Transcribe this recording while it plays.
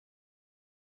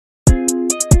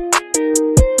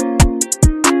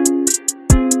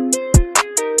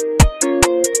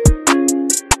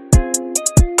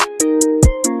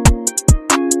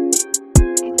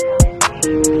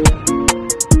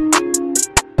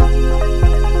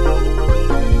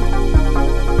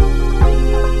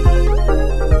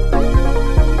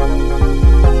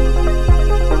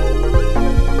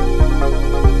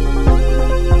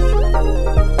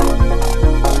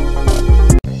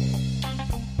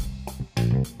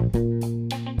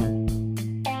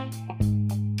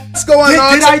What's going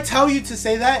on? Did I tell you to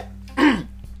say that?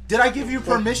 Did I give you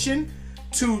permission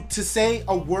to say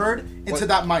a word into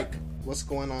that mic? What's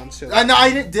going on, Chill? No,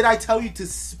 I didn't. Did I tell you to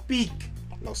speak?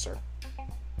 No, sir.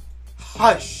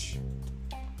 Hush.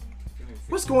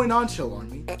 What's going on, Chill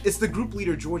Army? It's the group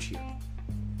leader, George, here.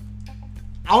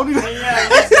 I don't even... Yeah,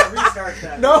 let's restart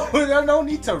that. No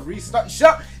need to restart.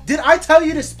 Shut. Did I tell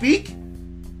you to speak?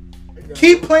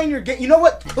 Keep playing your game. You know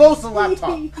what? Close the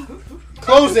laptop.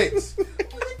 Close it.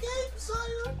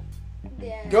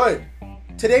 Good.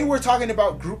 Today we're talking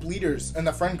about group leaders and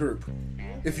the friend group.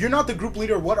 If you're not the group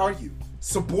leader, what are you?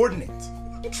 Subordinate.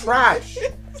 Trash.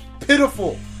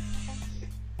 Pitiful.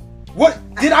 What?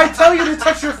 Did I tell you to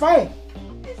touch your phone?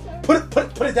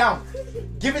 Put it down.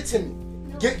 Give it to me.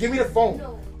 Give me the phone.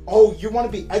 No. Oh, you want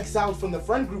to be exiled from the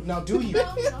friend group now, do you?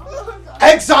 No.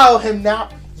 Exile him now.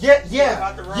 Yeah.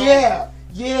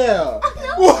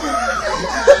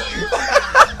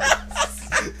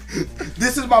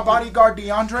 This is my bodyguard,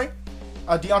 DeAndre.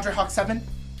 DeAndre Hawk 7.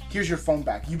 Here's your phone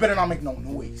back. You better not make no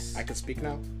noise. I can speak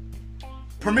now.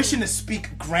 Permission to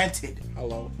speak granted.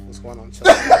 Hello. What's going on, Chill?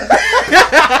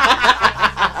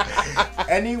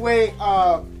 Anyway,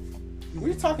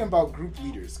 we're talking about group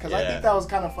leaders because I think that was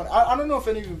kind of fun. I don't know if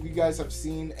any of you guys have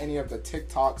seen any of the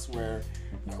TikToks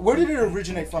where did it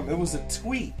originate from? It was a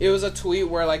tweet. It was a tweet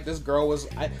where like this girl was.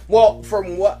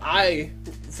 From what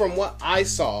I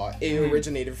saw, it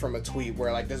originated from a tweet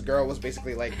where like this girl was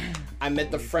basically like, I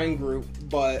met the friend group,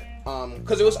 but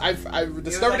because it was I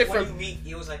discovered it from.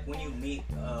 It was like when you meet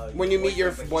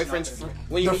your boyfriend's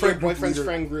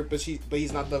friend group, but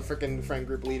he's not the freaking friend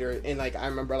group leader. And like I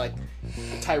remember like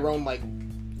Tyrone like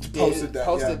posted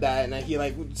that, and then he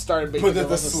like started put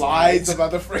the slides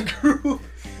about the friend group.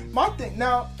 My thing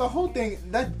now, the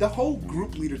whole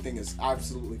group leader thing is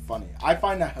absolutely funny. I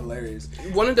find that hilarious.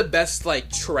 One of the best like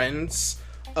trends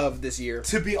of this year.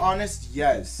 To be honest,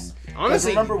 yes.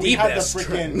 Honestly, remember we had the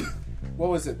freaking trend.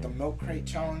 What was it? The milk crate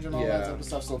challenge and all that type of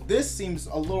stuff. So this seems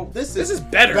a little. This is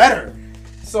better.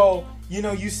 So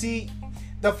you see,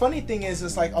 the funny thing is,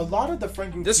 it's like a lot of the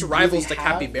friend groups. This rivals the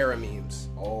capybara memes.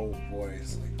 Oh boy,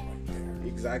 it's like right there.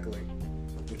 Exactly.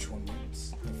 Which one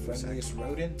wins? The friendliest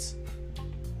rodent?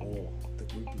 Oh, the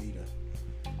group leader.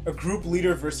 A group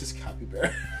leader versus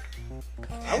capybara.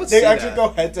 I would they say actually that. go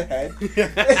head to head.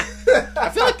 I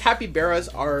feel like capybaras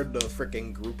are the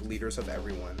freaking group leaders of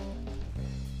everyone.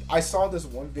 I saw this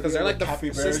one video they're like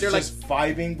capybaras they're just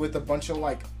vibing with a bunch of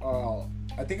like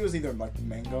I think it was either like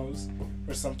mangoes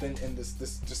or something in this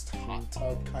just hot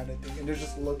tub kind of thing, and they're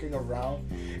just looking around.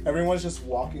 Everyone's just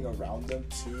walking around them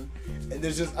too, and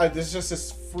there's just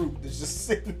this fruit that's just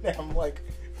sitting there. I'm like,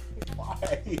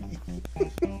 why?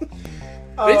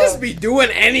 They just be doing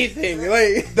anything.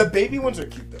 Like the baby ones are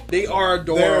cute though. They are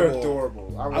adorable. They're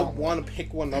adorable. I want to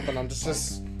pick one up and I'm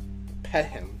just pet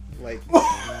him. Like, no,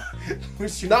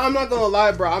 I'm not gonna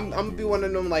lie, bro. I'm gonna be one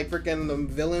of them like freaking them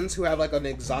villains who have like an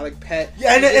exotic pet.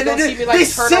 Yeah, and they then see me like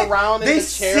turn around in the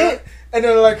chair, and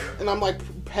they're like, and I'm like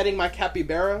petting my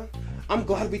capybara. I'm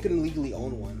glad we can legally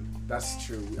own one. That's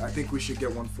true. I think we should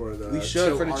get one for the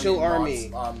Chill Army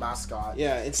mascot.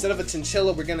 Yeah, instead of a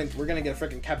chinchilla, we're gonna get a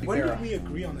freaking capybara. When did we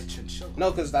agree on the chinchilla?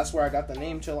 No, because that's where I got the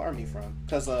name Chill Army from.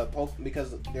 Because there's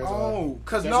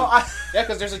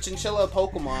because there's a chinchilla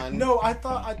Pokemon. No, I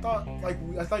thought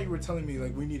you were telling me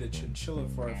like we need a chinchilla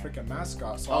for a freaking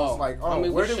mascot. So I was like,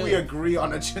 where did we agree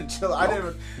on a chinchilla? I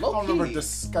don't remember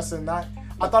discussing that.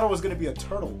 I thought it was gonna be a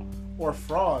turtle or a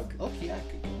frog. Okay, I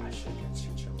should get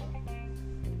chinchilla.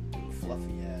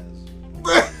 Fluffy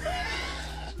ass.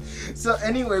 So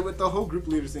anyway, with the whole group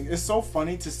leader thing, it's so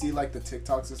funny to see like the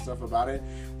TikToks and stuff about it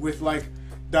with like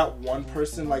that one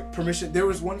person like permission. There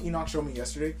was one Enoch showed me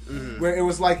yesterday where it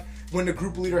was like when the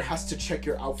group leader has to check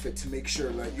your outfit to make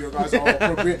sure that your guys are all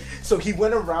appropriate. So he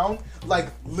went around like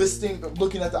looking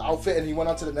at the outfit, and he went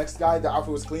on to the next guy. The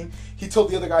outfit was clean. He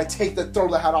told the other guy throw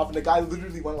the hat off, and the guy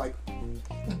literally went like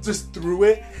just threw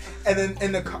it, and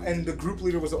then the group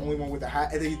leader was the only one with the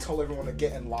hat, and then he told everyone to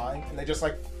get in line, and they just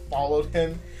like followed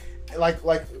him like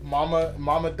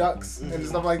mama ducks and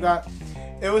stuff like that.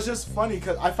 It was just funny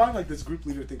because I find like this group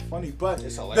leader thing funny, but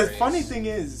the funny thing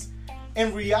is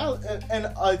in reality, and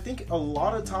I think a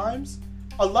lot of times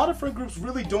a lot of friend groups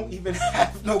really don't even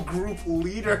have no group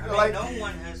leader. Like no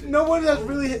one has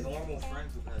really normal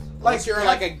friend group has a like you're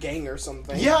like a gang or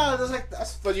something. Yeah,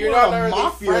 but you're not really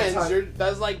friends.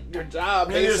 That's like your job.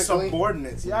 Basically. You're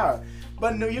subordinates. Yeah,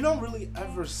 but no, you don't really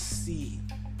ever see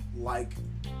like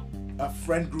a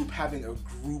friend group having a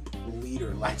group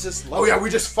leader. Like, we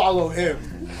just follow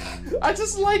him. I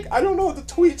don't know, the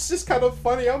tweet's just kind of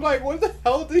funny. I'm like, what the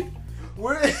hell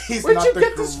He's Where'd not you the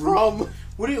get this group. from?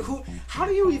 How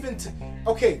do you even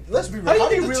okay, let's be real. How How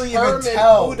do do you you really determine even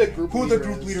tell who the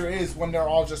group leader is when they're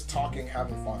all just talking,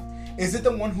 having fun? Is it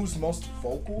the one who's most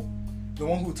vocal? The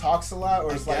one who talks a lot?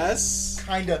 Or is like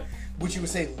kind of, what you would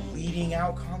say, leading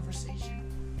out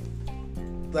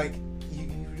conversation? Like,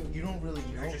 you don't really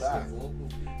know that.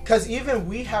 Because even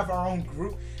we have our own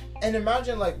group. And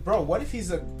imagine, like, bro, what if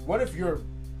your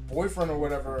boyfriend or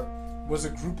whatever was a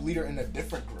group leader in a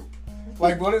different group?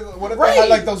 Like, what if they had,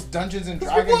 like, those Dungeons and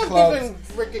Dragons clubs?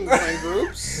 Freaking friend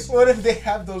groups. What if they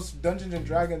have those Dungeons and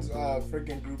Dragons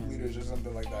freaking group leaders or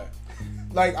something like that?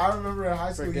 Like, I remember in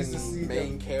high school, we used to see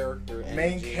main character.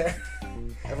 Main character.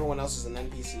 Everyone else is an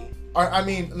NPC. I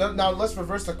mean, now let's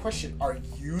reverse the question. Are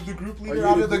you the group leader you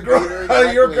out the of the group group? leader?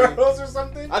 Are your Exactly. girls or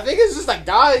something? I think it's just like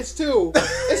guys too.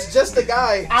 It's just the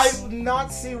guys. I would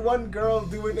not see one girl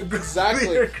doing a group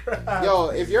leader crap. Yo,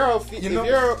 if you're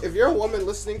a woman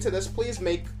listening to this, please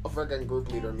make a freaking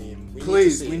group leader meme. We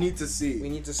need to see. We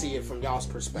need to see it from y'all's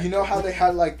perspective. You know how they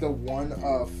had like the one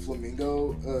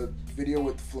flamingo video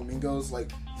with flamingos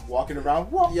like walking around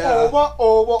in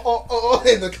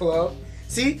the club?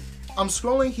 See, I'm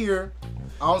scrolling here.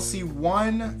 I don't see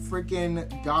one freaking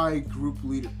guy group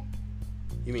leader.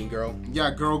 You mean girl?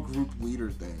 Yeah, girl group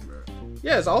leader thing, bro.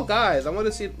 Yeah, it's all guys. I want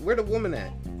to see where the woman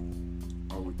at.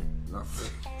 Oh,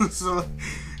 so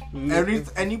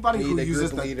anybody who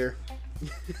uses the leader.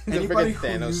 anybody who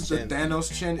uses the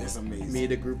Thanos chin is amazing.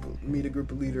 Meet a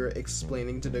group leader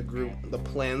explaining to the group the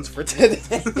plans for today.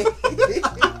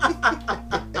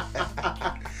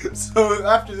 So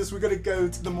after this, we're gonna go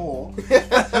to the mall.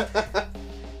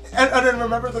 And then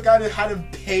remember the guy that had him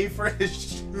pay for his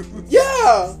shoes?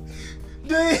 Yeah!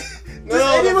 The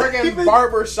freaking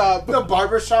barber shop. The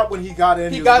barber shop when he got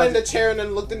in. He got in the chair and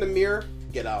then looked in the mirror.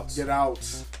 Get out. Get out.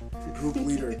 Group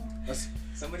leader.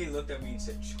 Somebody looked at me and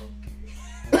said, chunky.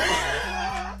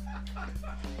 I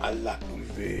like them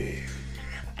big.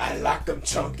 I like them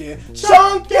chunky.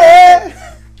 Chunky! I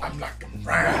like them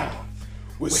round.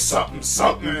 With something.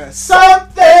 That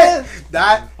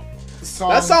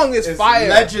song is fire.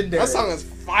 Legendary. That song is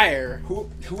fire.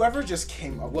 Whoever just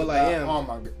came up with I that. Am. Oh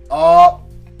my god. Oh.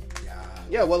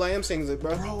 Yeah, Will I Am sings it,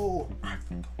 bro. Bro, I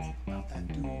forgot about that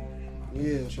dude.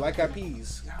 Yeah, Black Eyed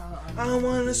Peas. Yeah, I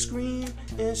wanna scream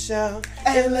and shout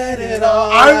and let it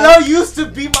all. I used to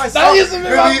be my song. That used to be my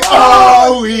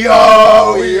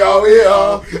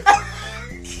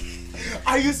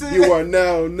I used to. You are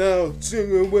now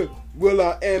singing with Will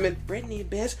I Am and Britney,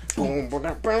 bitch. Boom, boom,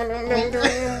 boom,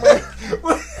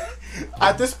 boom.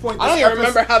 At this point, I don't even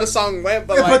remember how the song went,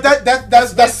 but like,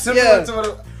 that's similar yeah. to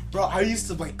what. Bro, I used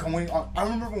to like going on. I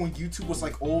remember when YouTube was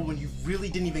like old, when you really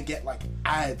didn't even get like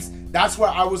ads. That's where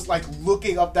I was like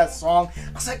looking up that song.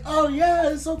 I was like, oh yeah,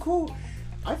 it's so cool.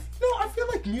 I feel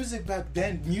like music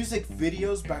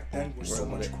videos back then were so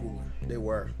much cooler. They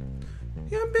were.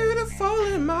 You're beautiful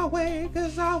in my way,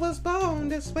 'cause I was born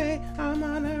this way. I'm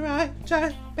on the right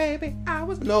track, baby.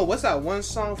 No, what's that one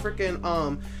song? Freaking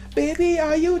baby,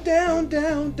 are you down?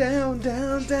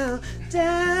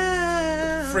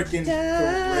 Freaking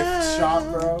thrift shop,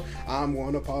 bro. I'm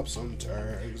gonna pop some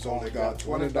tags. Only got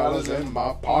 $20 in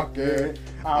my pocket.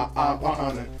 I'm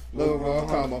on it. Little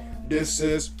come on. This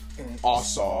is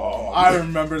awesome. I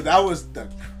remember that was the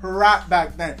crap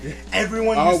back then.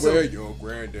 Everyone I'll used wear to. your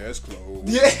granddad's clothes.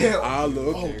 Yeah. I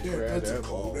look at that's a granddad's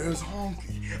cold clothes. as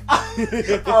honky.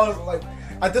 I was like,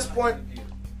 at this point,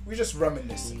 we just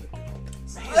reminiscing.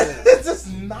 It's just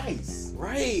nice.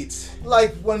 Right.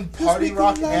 Like when Party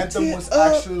Rock Anthem was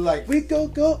actually like, we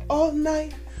go all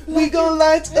night. We gon'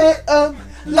 light it up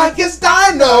like it's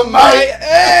dynamite.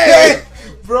 Hey!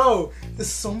 Bro, there's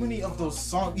so many of those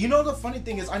songs. You know, the funny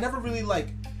thing is, I never really like.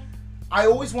 I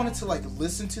always wanted to like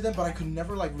listen to them, but I could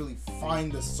never like really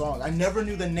find the song. I never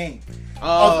knew the name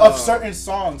of certain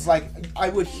songs. Like I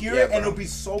would hear it and it would be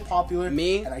so popular.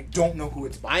 Me, and I don't know who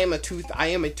it's by. I am a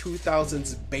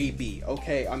 2000s baby.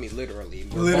 Okay, I mean literally.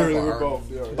 We're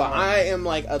both. Yeah, but I am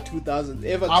like a 2000.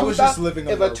 I was just living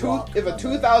under a rock. If a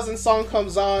 2000 song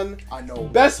comes on, I know.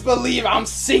 Best believe I'm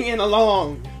singing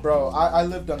along. Bro, I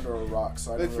lived under a rock,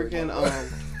 so I The don't really freaking know.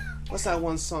 What's that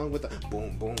one song with the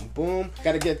boom boom boom?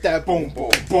 Gotta get that boom boom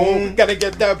boom. Gotta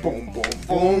get that boom boom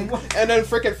boom. And then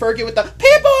freaking Fergie with the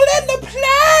people in the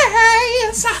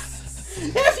place.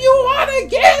 If you wanna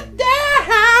get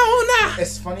down,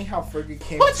 It's funny how Fergie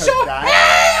came put to your that.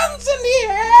 hands in the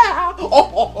air.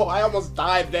 Oh, I almost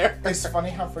died there. It's funny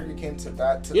how Fergie came to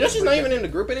that. You know she's not even in the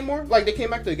group anymore. Like they came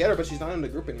back together, but she's not in the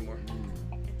group anymore.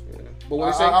 Yeah. But what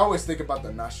you I saying? always think about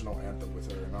the national anthem with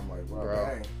her, and I'm like, well,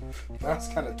 dang, that's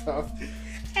kind of tough.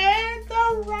 And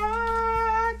the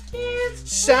Rockets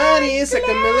Shiny, it's like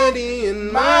a melody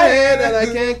in my head that I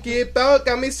can't keep out.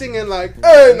 Got me singing like,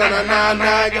 hey, na na na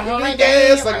na, got me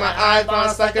dance like my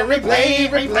iPhone's like a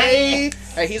replay.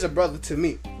 Hey, he's a brother to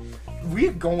me.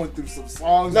 We're going through some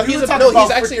songs. No, he's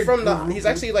actually from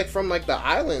like the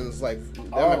islands, like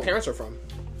where my parents are from.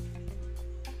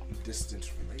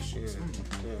 Distant relations.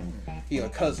 Yeah. He a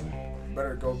cousin.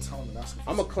 Better go tell him.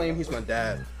 I'm gonna claim he's my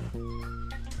dad.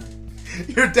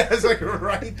 Your dad's like,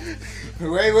 right?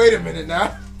 Wait a minute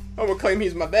now. I'm gonna claim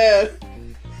he's my dad.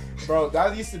 Bro,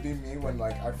 that used to be me when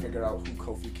like I figured out who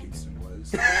Kofi Kingston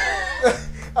was.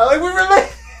 I like, we remember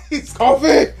he's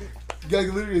Kofi.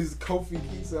 Like literally, it's Kofi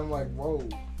Kingston. I'm like, whoa.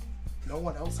 No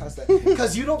one else has that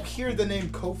because you don't hear the name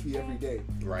Kofi every day.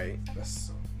 Right. That's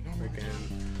so freaking.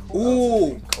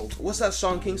 Ooh, what's that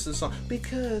Sean Kingston song?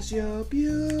 Because you're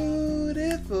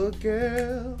beautiful,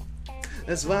 girl.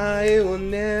 That's why it will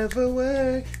never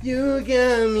work. You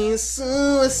got me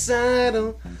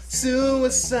suicidal.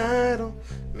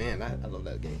 Man, I love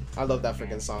that game. I love that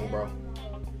freaking song, bro.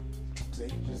 So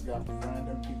you just got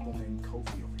random people named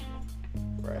Kofi over here.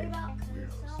 Right.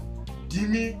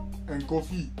 Jimmy and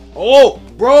Kofi. Oh,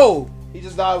 bro. He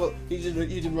just died. He just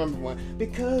remembered one.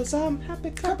 Because I'm happy,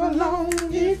 clap along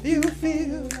if you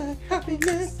feel like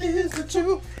happiness is the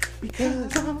truth.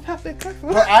 Because I'm happy, clap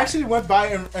along. But I actually went by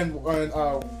and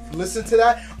listened to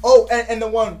that. Oh, and the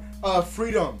one,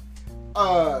 Freedom.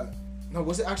 No,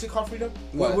 was it actually called Freedom?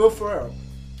 What? Will Ferrell.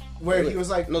 Where he was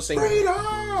like, no singing.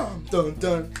 Freedom! Dun,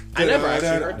 dun, I never actually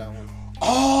heard that one.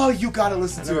 Oh, you gotta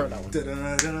listen to it.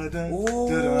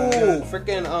 Ooh,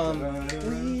 freaking,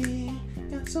 we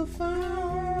got so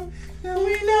far, and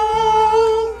we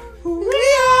know who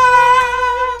we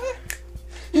are.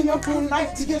 You know, one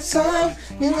night to get some.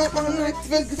 We up all night to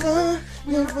get fun.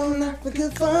 We up all night for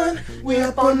good fun. We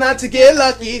up all night to get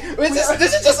lucky. This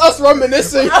is just us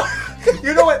reminiscing.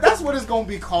 You know what? That's what it's gonna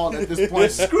be called at this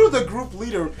point. Screw the group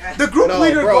leader. The group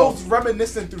leader goes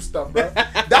reminiscing through stuff, bro.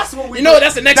 That's what we. You know,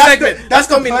 that's the next segment. That's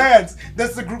gonna be plans.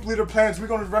 That's the group leader plans. We're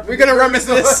gonna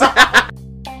reminisce.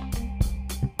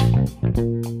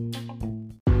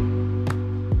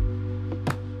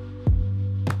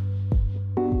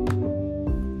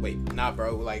 Nah,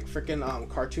 bro, like freaking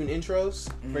cartoon intros.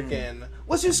 Freaking,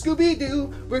 what's your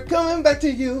Scooby-Doo? We're coming back to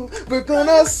you. We're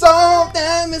gonna solve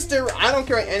that mystery. I don't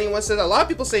care what anyone says. A lot of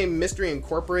people say Mystery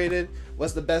Incorporated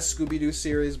was the best Scooby-Doo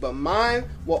series, but my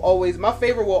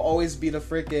favorite will always be the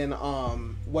freaking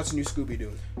What's New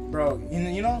Scooby-Doo. Bro,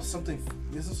 you know something?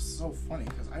 This is so funny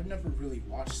because I've never really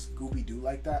watched Scooby-Doo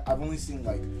like that. I've only seen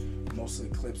like mostly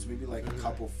clips, maybe like a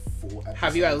couple full episodes.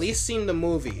 Have you at least seen the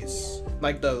movies,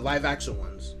 like the live action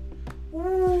ones?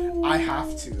 I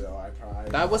have to though. I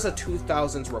probably. That was a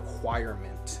 2000s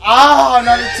requirement. Ah,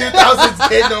 not a 2000s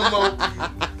kid no more.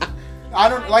 I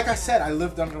don't. Like I said, I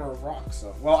lived under a rock.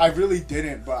 So, well, I really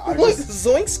didn't. But I just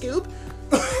Zoink Scoop.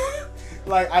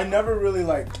 Like I never really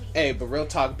like. Hey, but real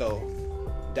talk though,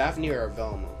 Daphne or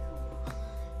Velma?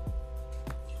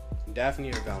 Daphne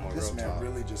or Velma? This real man talk.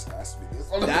 Really just asked me this.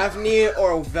 Daphne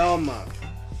or Velma?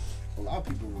 A lot of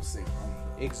people will say Velma.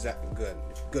 Exactly.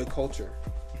 Good culture.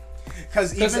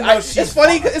 Because even though it's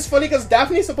funny because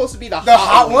Daphne's supposed to be the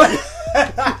hot one.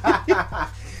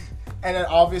 And then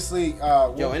obviously,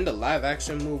 in the live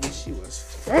action movie, she was.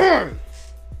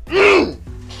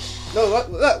 No,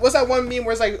 what's that one meme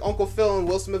where it's like Uncle Phil and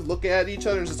Will Smith looking at each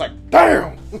other and it's just like,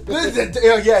 damn.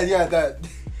 yeah. That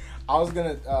I was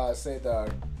gonna say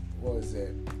what was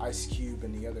it? Ice Cube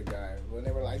and the other guy when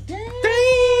they were like,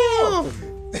 damn.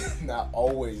 That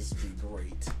always be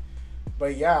great.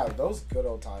 But yeah, those good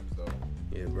old times though.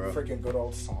 Yeah, bro. Freaking good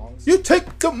old songs. You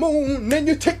take the moon and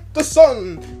you take the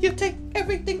sun. You take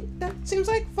everything that seems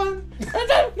like fun.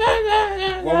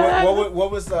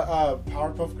 What was the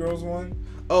Powerpuff Girls one?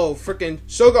 Oh, freaking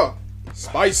sugar,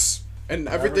 spice, and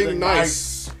everything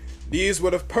nice. These were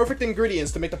the perfect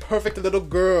ingredients to make the perfect little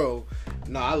girl.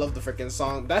 No, I love the freaking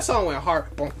song. That song went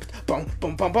hard. Boom, boom,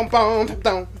 boom, boom, boom, boom, boom.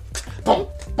 Boom, boom,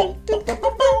 boom, boom, boom,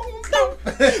 boom.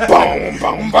 Boom,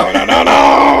 boom, boom, boom,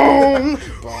 boom.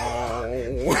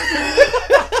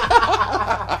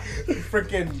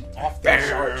 Freaking off the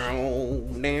charts.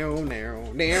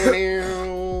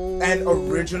 And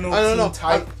original Teen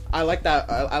Titans. I like that.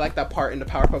 I like that part in the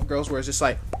Powerpuff Girls where it's just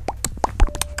like.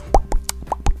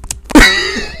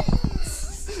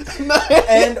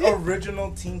 And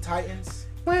original Teen Titans.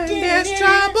 When there's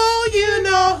trouble, you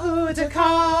know who to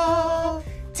call.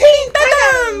 Teen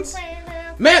Titans!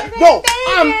 Man, no,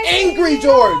 I'm angry,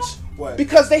 George. What?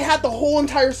 Because they had the whole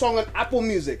entire song on Apple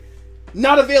Music.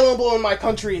 Not available in my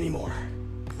country anymore.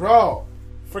 Bro,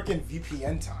 freaking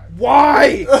VPN time.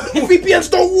 Why? VPNs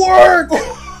don't work!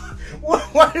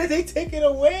 Why did they take it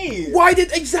away? Why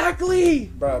did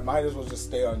exactly? Bro, might as well just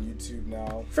stay on YouTube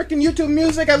now. Freaking YouTube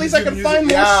Music. At least I can YouTube find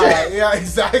more yeah, shit. Yeah,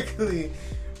 exactly.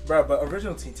 Bro, but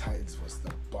original Teen Titans was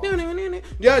the bomb.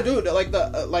 Yeah, dude, like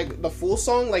the full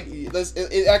song, like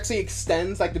it actually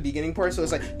extends like the beginning part, so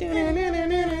it's like.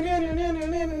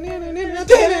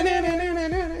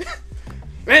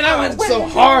 Man, I went so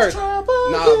hard.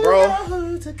 Nah,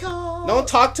 bro. Don't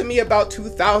talk to me about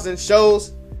 2000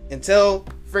 shows until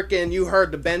freaking you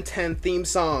heard the Ben 10 theme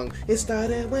song. It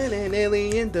started when an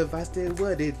alien device did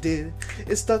what it did.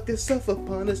 It stuck itself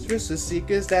upon the wrist with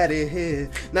secrets that it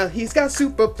hid. Now he's got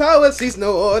superpowers. He's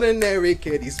no ordinary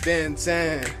kid. He's Ben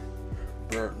 10.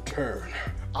 Ben 10.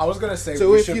 I was gonna say.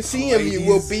 So if you see him, you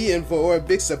will be in for a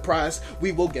big surprise.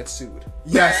 We will get sued.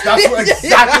 Yes, that's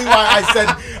exactly why I said.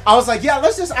 I was like, yeah,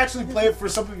 let's just actually play it for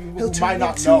some people who might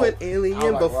not know. He'll turn into an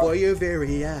alien before your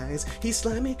very eyes. He's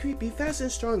slimy, creepy, fast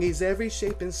and strong. He's every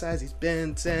shape and size. He's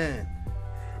Ben 10.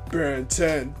 Ben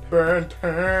 10. Ben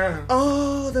 10.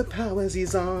 All the powers,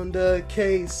 he's on the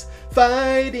case,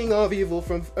 fighting off evil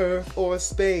from Earth or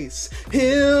space.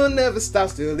 He'll never stop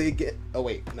till he get. Oh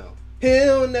wait, no.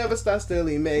 He'll never stop till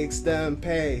he makes them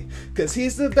pay. Cause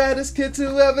he's the baddest kid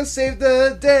to ever save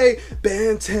the day.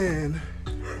 Ben 10.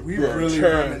 We really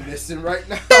reminiscing right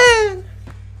now.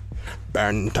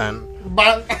 Ben 10.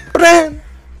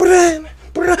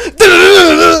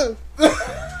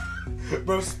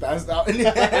 Bro spazzed out in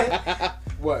the head.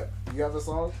 What? You have a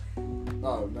song?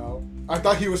 Oh no. I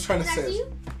thought he was trying to say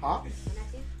it. Huh?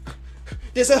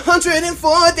 There's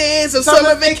 104 days of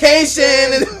summer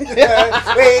vacation.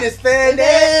 Way to spend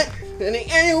it. And the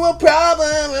annual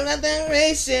problem with that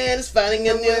generation is finding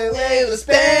a new way to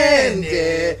spend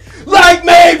it. Like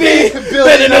maybe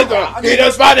building a he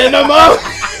just finding them up.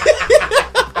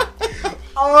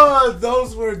 Oh,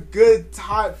 those were good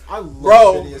times. I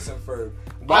love Phineas and Ferb.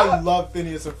 I love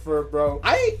Phineas and Ferb, bro.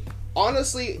 I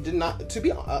honestly did not. To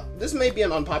be this may be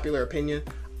an unpopular opinion.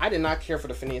 I did not care for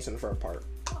the Phineas and Ferb part.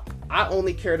 I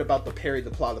only cared about the Perry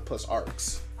the Platypus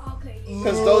arcs. Okay.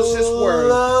 Because those just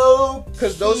were.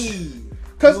 Because those.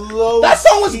 Because that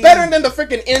song was better than the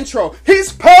freaking intro.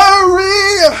 He's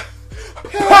Perry!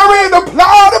 Perry the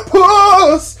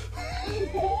Platypus!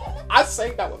 I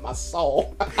sang that with my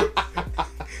soul.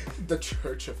 The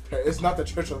Church of Perry. It's not the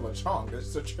Church of Lechong.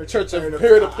 It's the Church of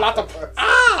Perry the Platypus.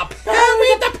 Ah!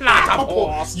 Perry the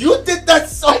Platypus! You did that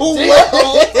so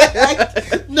well!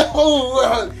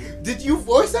 No! Did you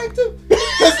voice act him?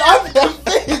 Because I'm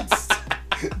convinced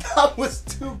that was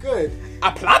too good.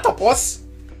 A platypus?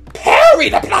 Perry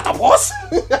the Platypus?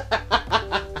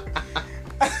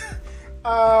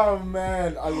 Oh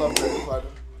man, I love Perry the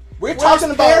Platypus.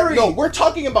 We're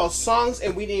talking about songs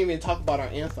and we didn't even talk about our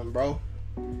anthem, bro.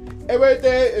 Every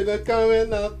day it's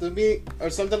coming up to me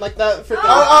or something like that. We're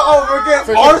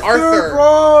getting Arthur,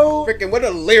 bro. Freaking what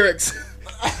are the lyrics?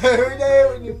 Every day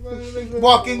when you're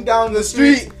walking down the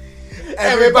street.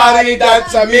 Everybody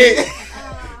dance on me.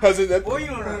 Boy, you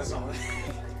don't know the song.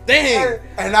 Dang.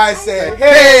 And I say,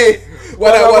 hey,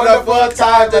 what a wonderful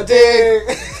time today.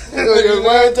 You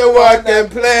learn to work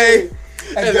and play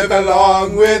and live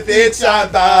along with each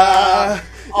other.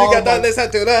 You gotta listen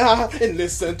to the and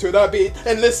listen to the beat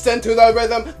and listen to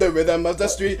the rhythm of the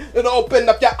street. And open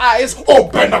up your eyes,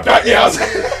 open up your ears.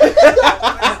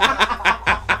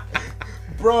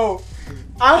 Bro,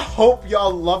 I hope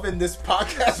y'all loving this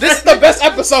podcast. This is the best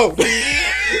episode.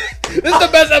 This is the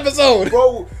best episode,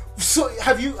 bro. So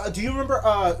do you remember?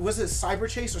 Was it Cyber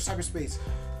Chase or Cyberspace?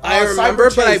 I remember,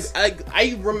 but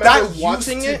I remember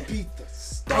watching it.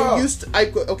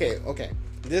 Okay.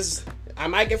 This I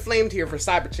might get flamed here for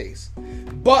Cyber Chase,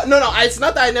 but no, it's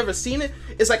not that I never seen it.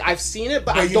 It's like I've seen it,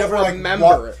 but I don't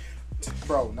remember it.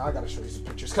 Bro, now I gotta show you some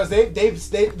pictures because they.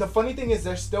 The funny thing is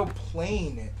they're still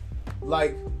playing it,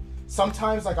 like.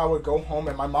 Sometimes, like, I would go home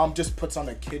and my mom just puts on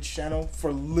a kids channel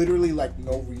for literally, like,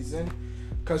 no reason.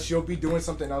 Because she'll be doing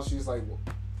something else. She's like, well,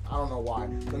 I don't know why.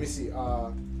 Let me see.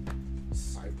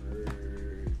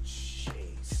 Cyber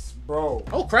Chase. Bro.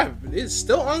 Oh, crap. It's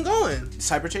still ongoing.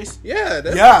 Cyber Chase? Yeah.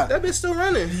 That bit's still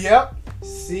running. Yep.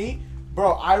 See?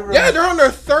 Bro, I remember. Yeah, they're on their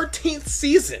 13th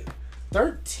season.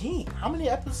 13? How many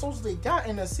episodes they got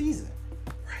in a season?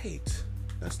 Right.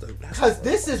 Because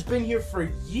this has been here for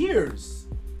years.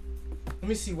 Let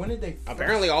me see, when did they...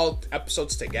 Apparently all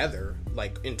episodes together,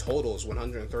 like, in total is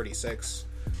 136.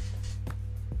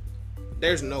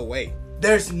 There's no way.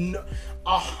 There's no...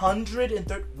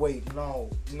 130... Wait,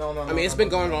 no. I mean, it's been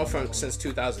going on since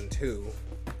 2002.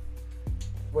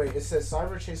 Wait, it says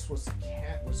Cyber Chase was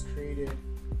created...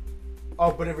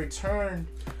 Oh, but it returned...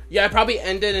 Yeah, it probably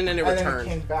ended and then it returned. And then it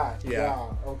came back. Yeah.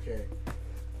 Okay.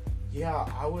 Yeah,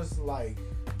 I was like,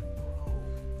 bro,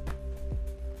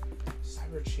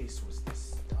 Cyber Chase was the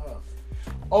stuff.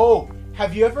 Oh,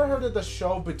 have you ever heard of the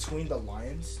show Between the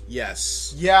Lions?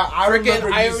 Yes. Yeah, I remember.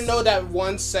 I even know that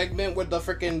one segment with the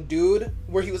freaking dude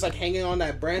where he was like hanging on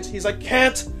that branch. He's like,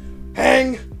 can't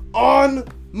hang on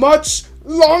much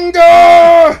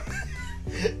longer.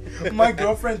 My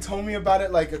girlfriend told me about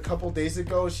it like a couple days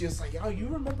ago. She was like, "Yo, you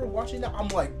remember watching that?" I'm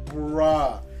like,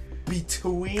 "Bruh,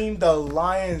 Between the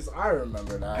Lions." I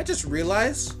remember that. I just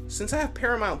realized since I have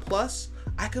Paramount Plus,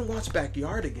 I can watch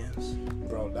Backyardigans.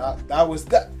 Bro, that was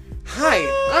that. Hi,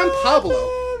 I'm Pablo.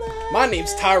 My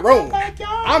name's Tyrone.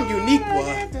 I'm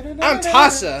Uniqua. I'm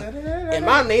Tasha. And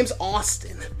my name's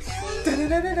Austin.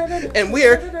 And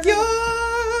we're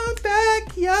your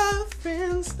backyard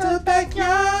friends, the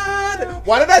backyard.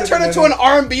 Why did I turn into an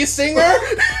R&B singer?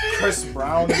 Chris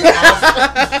Brown.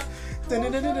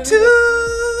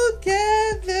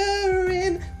 Together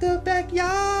in the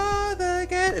backyard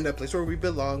again, in the place where we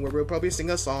belong, where we'll probably sing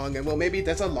a song and we'll maybe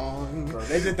dance along. Bro,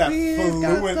 they did that We've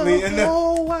fluently got in the the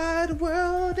whole wide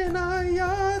world in our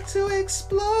yard to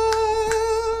explore.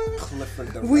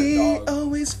 Clifford the Red We Dog.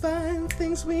 always find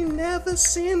things we never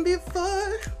seen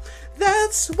before.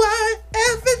 That's why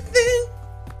everything.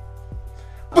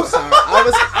 I'm sorry.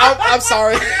 I'm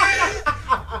sorry.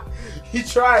 He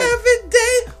tried. Every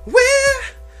day we're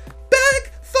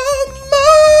back for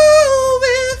more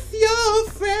with your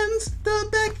friends, the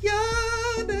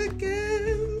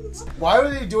Backyardigans. Why were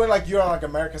they doing like you're on like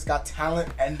America's Got Talent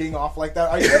ending off like that?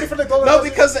 Are you ready for the Golden No, Globe?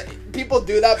 because people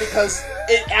do that because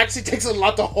it actually takes a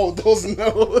lot to hold those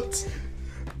notes.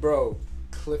 Bro,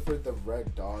 Clifford the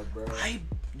Red Dog, bro.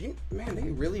 Man, they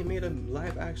really made a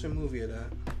live action movie of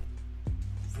that.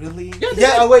 Really? Yeah, they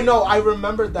Yeah. did. Oh wait, no, I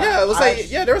remember that. Yeah, it was like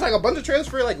there was like a bunch of trailers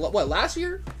for like what last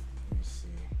year? Let me see.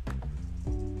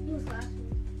 It was last week.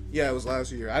 Yeah, it was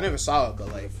last year. I never saw it, but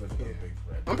like, Clifford the Big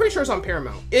Red. I'm pretty sure it's on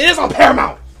Paramount. It is on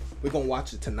Paramount. We're gonna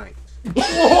watch it tonight.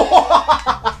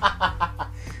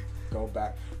 Go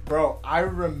back, bro. I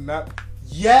remember.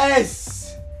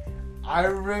 Yes, I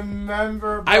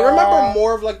remember. Bro. I remember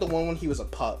more of like the one when he was a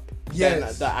pup.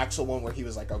 Yes. Than the actual one where he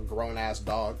was like a grown ass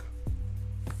dog.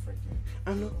 Freaking.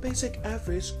 I'm no basic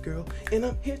average girl, and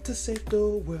I'm here to save the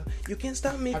world. You can't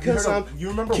stop me Have you because heard I'm of- you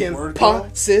remember Word Girl?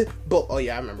 impossible. Oh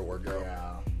yeah, I remember Word Girl.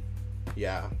 Yeah,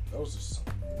 Yeah. those are some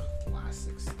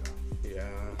classic stuff. Yeah.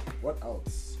 What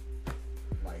else?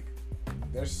 Like,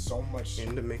 there's so much.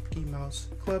 In the Mickey Mouse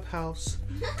Clubhouse,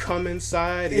 come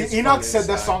inside. It's Enoch fun said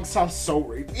that inside. song sounds so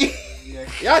rapey.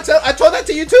 Yeah, I told that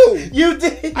to you too. You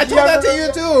did. I told that to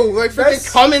you too. Like freaking That's-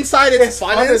 come inside. It's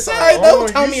fun inside. Don't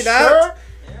tell me that.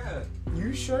 Yeah.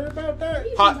 You sure about that?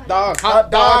 Hot dog,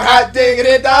 hot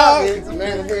diggity dog.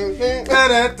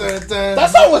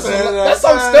 That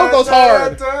song still goes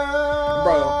hard.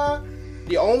 Bro.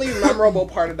 The only memorable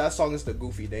part of that song is the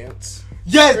Goofy dance.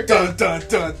 Yeah. Dun, dun,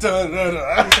 dun, dun, dun, dun.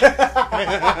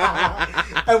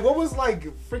 And what was like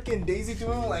freaking Daisy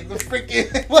doing? Like the freaking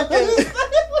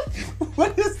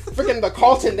what is Freaking the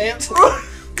Carlton dance.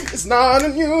 It's not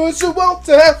unusual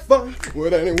to have fun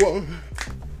with anyone.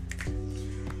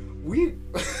 we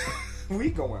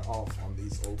going off on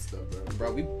these old stuff,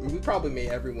 bro. Bro, we probably made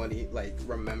everyone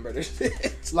remember this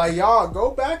shit. Like y'all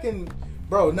go back and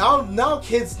bro, now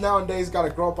kids nowadays gotta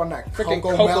grow up on that Freaking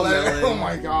Coco Coco Melon. Melon. Oh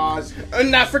my gosh.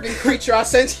 And that freaking creature I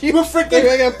sent you. The freaking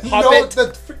Like a puppet.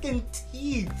 the freaking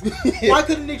teeth. Why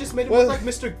couldn't they just made it look like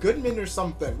Mr. Goodman or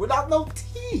something without no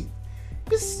teeth?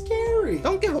 It's scary.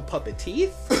 Don't give a puppet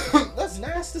teeth.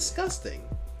 That's disgusting.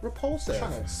 Repulsive.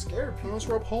 Trying to scare people. It's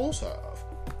repulsive.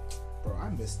 Bro, I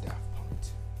miss Daft Punk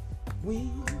too.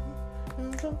 We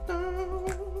don't know,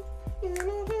 you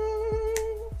don't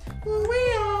know who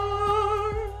we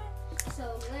are.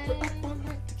 So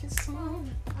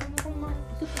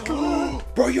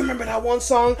Bro, you remember that one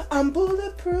song? I'm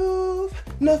bulletproof,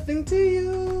 nothing to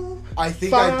you. I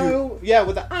think I do. Yeah,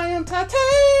 with the I am titanium.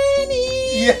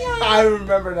 Yeah, I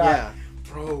remember that.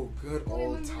 Yeah. Bro, good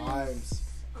old times.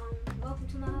 welcome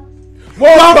to my house.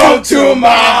 Welcome to my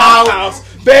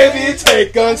house, baby.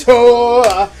 Take control.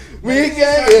 We can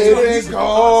get it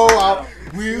go out.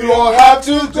 We don't have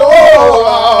to go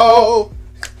out.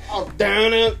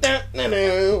 Down, down, down,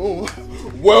 down.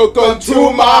 Welcome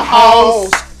to my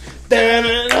house. Down,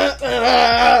 down, down,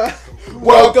 down.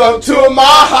 Welcome to my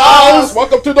house.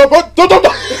 Welcome to the.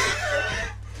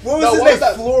 What was No, his what name? was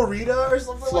that? Florida or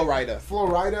something? Florida.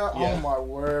 Florida? Yeah. Oh my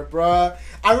word, bruh.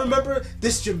 I remember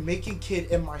this Jamaican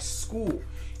kid in my school.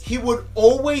 He would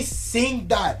always sing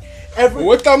that.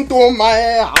 Welcome to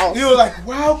my house. He was like,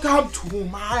 welcome to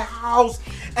my house.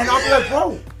 And I'll be like,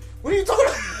 bro, what are you talking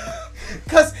about?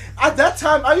 Cause at that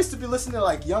time I used to be listening to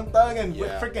like Young Thug and with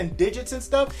Yeah. freaking Digits and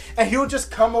stuff, and he would just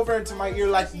come over into my ear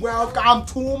like, "Welcome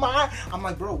to my." I'm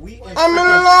like, bro, we. I'm in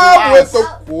love with the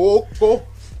coco.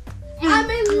 I'm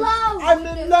in love. I'm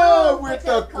in love with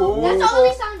the cool. That's the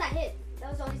only song that hit. That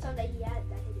was the only song that he had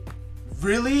that hit.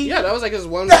 Really? Yeah, that was like his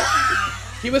one.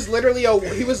 He was literally a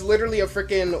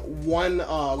freaking one like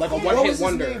a What one was hit his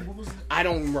wonder. name? What was it? I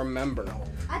don't remember.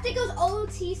 I think it was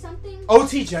OT something.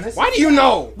 OT Genesis. Why do you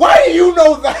know? Why do you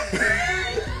know that?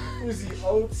 Was he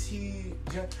OT?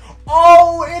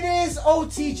 Oh, it is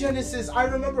OT Genesis. I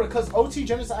remember because OT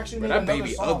Genesis actually But made that another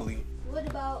baby song. ugly. What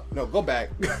about? No, go back.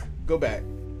 Go back.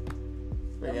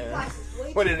 Them Yeah. prices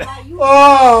way What too did I- high. You-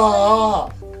 Oh.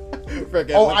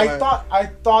 Freaking Oh, look I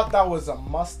like- thought that was a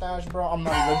mustache, bro. I'm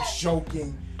not even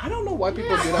joking. I don't know why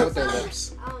people do that with their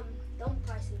lips. Them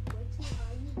prices way too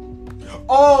high.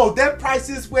 Oh, that price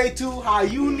is way too high.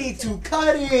 You need to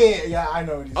cut it. Yeah, I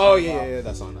know what he's Oh talking yeah, about. yeah,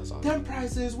 that's on. That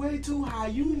price is way too high.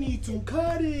 You need to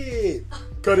cut it.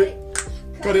 Cut it.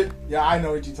 Cut it. Yeah, I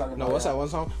know what you're talking about. No, what's that one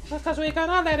song? Because we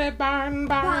gonna let it burn,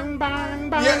 burn, burn,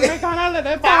 burn. Yeah. We gonna let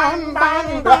it burn,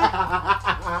 burn, burn.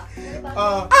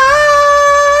 I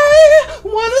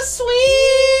wanna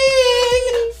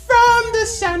swing from the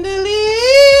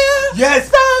chandelier. Yes.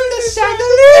 From the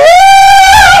chandelier.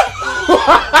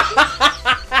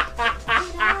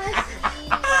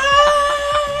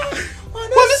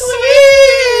 Wanna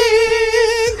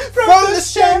swing from the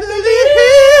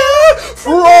chandelier.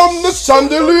 From the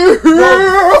chandelier.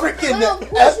 Freaking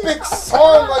epic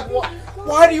song. Like,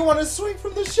 why do you want to swing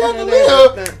from the chandelier?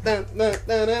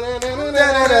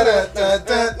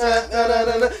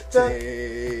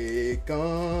 Take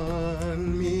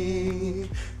on me,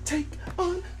 take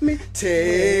on me,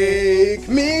 take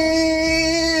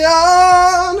me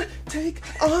on, take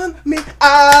on me.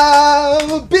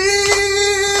 I'll be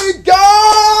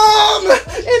gone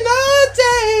in a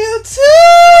day or two.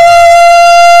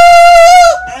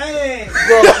 Hey,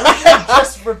 bro, we have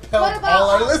just repelled What about, all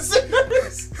our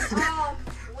listeners.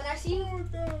 When I see you,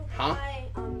 Huh?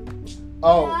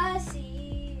 Oh, I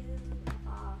see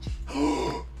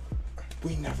you.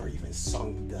 We never even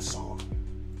sung the song.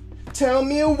 Tell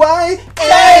me why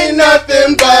ain't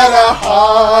nothing but a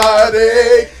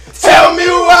heartache. Tell me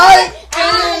why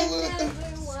I ain't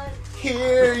never want.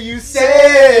 hear you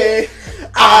say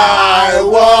I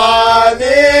want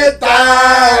it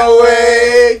that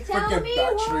way. Tell freaking me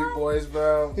Backstreet why. Boys,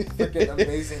 bro. Freaking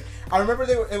amazing. I remember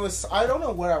it was, I don't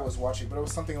know what I was watching, but it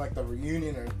was something like the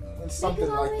reunion or something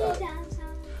Because like all that. the way downtown.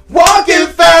 Walking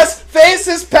fast,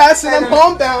 faces passing, I'm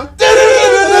homebound.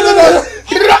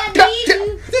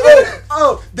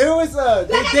 Oh, there was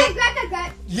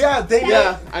yeah, they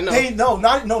Yeah, I know. They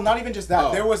not even just that.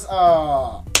 Oh. There was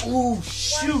One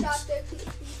shoot. shot,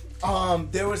 13.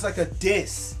 There was like a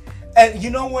diss. And you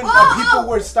know when people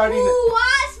were starting Who to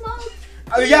I smoke?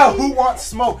 yeah, who wants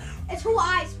smoke? It's who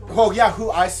I smoke. Oh yeah,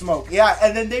 who I smoke. Yeah,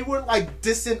 and then they were like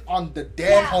dissing on the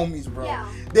dead Yeah. homies, bro. Yeah.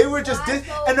 They were just Who I diss.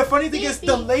 smoke, And the funny thing is,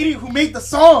 the beep. lady who made the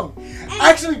song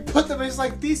actually put them. It's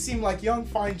like these seem like young,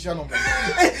 fine gentlemen,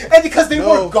 and because they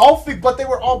No. were golfing, but they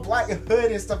were all black and hood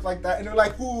and stuff like that, and they're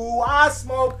like, "Who I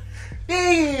smoke,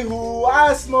 who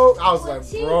I smoke." I was like,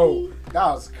 bro, that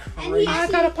was crazy. And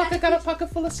he- got a pocket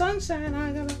full of sunshine.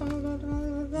 I got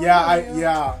a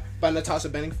Yeah, By Natasha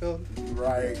Bedingfield.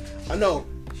 right. I know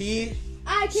he.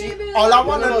 I can't believe All I it.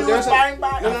 wanna do there's is a- bang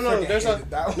bang. No, I freaking there's hated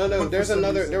that one there's for some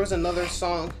another, reason. there was another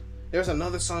song. There's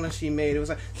another song that she made. It was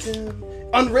like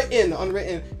unwritten.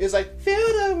 It's like feel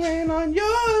the rain on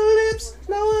your lips.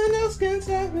 No one else can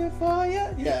stop it for you.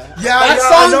 Yeah, Yeah, that yeah, I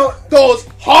song know. goes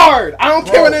hard. I don't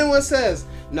care Bro. what anyone says.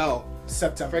 No,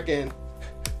 September. freaking.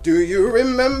 Do you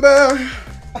remember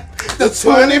the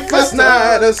 21st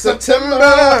night of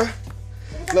September?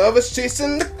 Lovers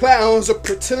chasing the clouds of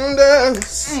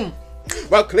pretenders.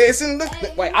 While chasing the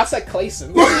wait, I said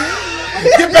chasing.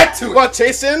 Get back to it. While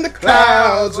chasing the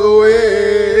clouds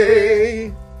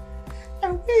away.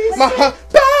 My heart,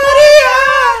 body,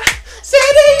 say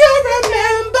do you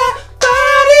remember?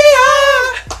 Body,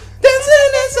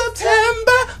 dancing in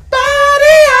September.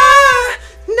 Body,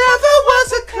 never was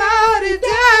a cloudy day.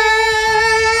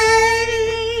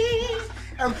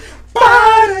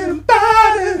 Body,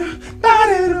 body, body,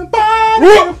 body,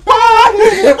 body,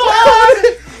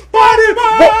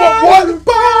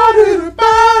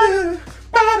 body.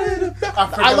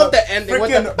 I love the ending. With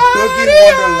Freaking the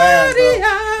Boogie Wonderland,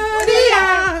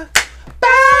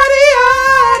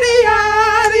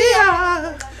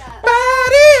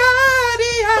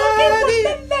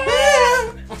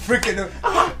 bro. Freaking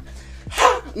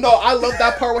No, I love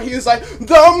that part when he was like,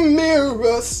 the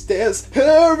mirror stares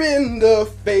her in the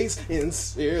face and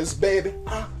says, baby,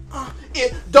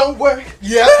 it don't work.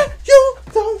 Yeah. You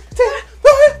don't care,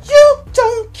 but you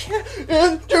don't care.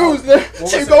 And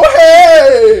she it? go,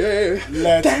 hey,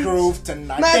 Let's dance. groove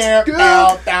tonight. Let's Down,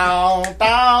 groove. down,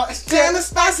 down. Stand the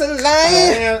spicy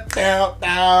line. Down,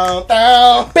 down,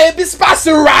 down. Baby,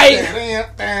 spicy right.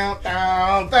 Down,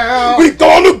 down, down. We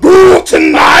gonna groove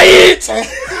tonight.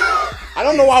 I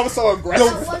don't know why I was so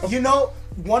aggressive. You know,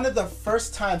 one of the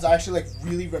first times I actually like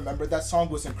really remembered that song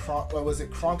was in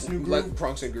Kronk's New Groove? Like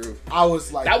Bronx and Groove. I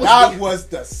was like, That that was was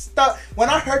the stuff. When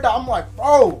I heard that, I'm like,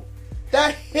 bro,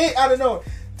 that hit out of nowhere.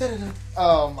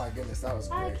 Oh my goodness, that was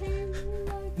I great. can't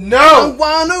I No,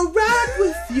 wanna ride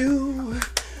with you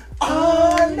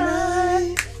all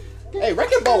night. Hey,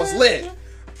 Wrecking Ball was lit.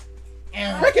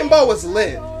 Wrecking Ball was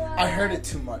lit. I heard it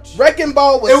too much. Wrecking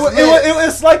Ball was It was, lit. it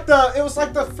was like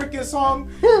the freaking song.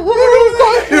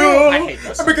 I hate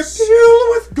that song. Make a deal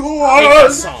with I hate God.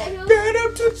 that song. Get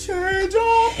him to change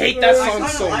all. Hate that I song kinda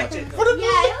so liked much. it. What Though. a- Yeah,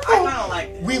 I kind of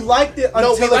liked it. We liked it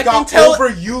No, until we it liked got until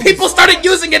overused. People started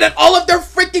using it in all of their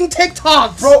freaking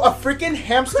TikToks. Bro, a freaking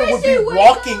hamster would be Chrissy, wake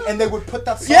walking up. and they would put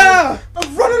that song. Yeah.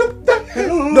 I'm running up that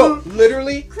hill. No,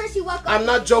 literally. Chrissy, what? I'm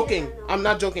not joking. I'm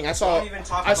not joking. I saw. Don't even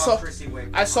talk I about saw. Chrissy Wake.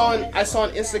 I saw an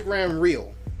Instagram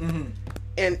reel, Mm-hmm.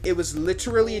 and it was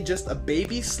literally just a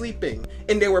baby sleeping,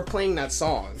 and they were playing that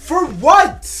song. For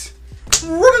what?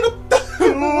 Running up that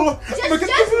hill. Just Make a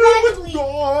randomly. deal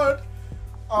with God.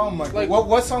 Oh my god. Like-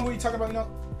 What song were you talking about now?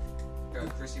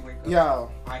 Chrissy Wake. Up. Yeah.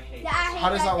 I hate. Yeah, I hate How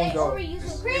does that one they go? overuse it.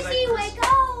 It's Chrissy, like wake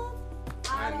up.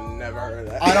 I don't never know. heard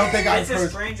that. I don't think I've It's a heard.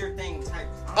 Stranger Thing type.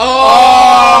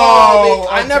 Oh,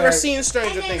 I okay. never seen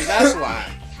Stranger Things. That's why.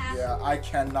 Yeah, I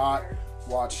cannot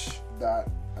watch that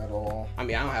at all. I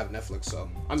mean, I don't have Netflix, so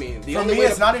I mean, the For only me, way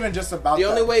it's not even just about the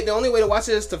that. only way to watch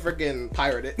it is to freaking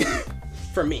pirate it.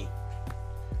 For me,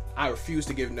 I refuse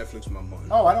to give Netflix my money.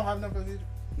 Oh, I don't have Netflix either.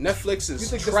 Netflix You is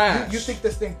think trash. This, you think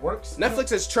this thing works?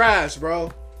 Netflix is trash,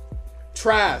 bro.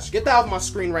 Trash. Get that off my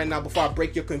screen right now before I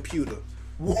break your computer.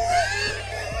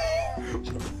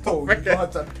 Oh, you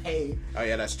want to pay. Oh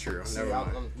yeah, that's true. Never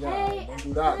mind. Yeah, don't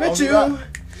do that. Met Don't do you, that.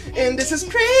 and this is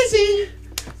crazy,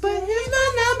 but here's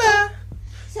my number.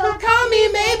 So call me,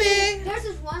 maybe. There's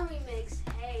this one remix.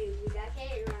 Hey, we got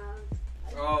K around.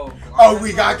 Oh. Oh,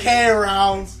 we got K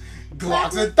rounds,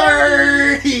 Glocks and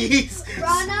 30s.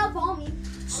 Run up on me.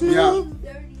 Yeah.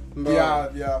 Dirty.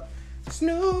 Bro. Yeah.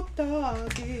 Snoop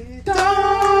Doggy Dogg.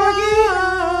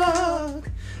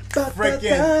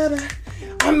 Frickin'.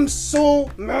 I'm so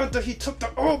mad that he took the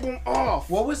album off.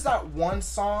 What was that one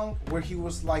song where he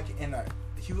was like in a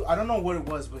I don't know what it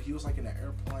was, but he was like in an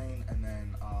airplane and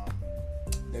then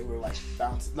they were like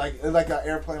bouncing like an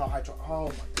airplane on high. Oh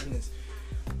my goodness,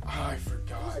 I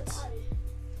forgot.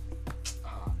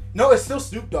 No, it's still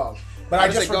Snoop Dogg, but How I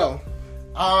does just it go?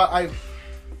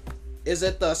 Is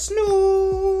it the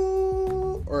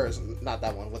Snoop or is it not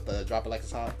that one with the drop it like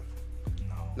it's hot?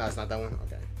 No, it's not that one.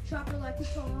 Okay. Drop it like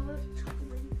it's hot.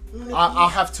 I'll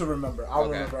have to remember. I'll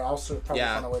Okay. remember. I'll probably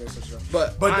Yeah. find a way to switch it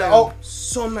up. But I'm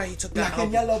so mad he took that black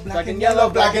and album. yellow, black and yellow,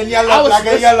 black and yellow, black and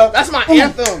listen- yellow. That's my Ooh.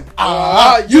 anthem.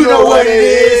 You know what it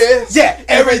is. Yeah,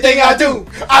 everything I do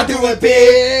it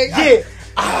big.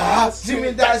 Yeah, see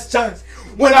me that's chance.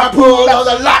 When I pull out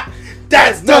the lot,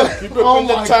 that's done. Oh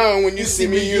my God! When you see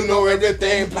me, you know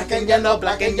everything. Black and yellow,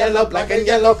 black and yellow, black and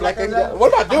yellow, black and yellow.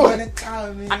 What am I doing?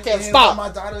 I can't stop. My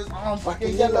daughter's on black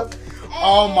and yellow.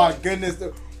 Oh my goodness.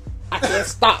 I can't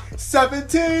stop.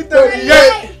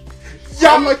 1738.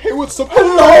 Yeah, I'm like, hey, what's up?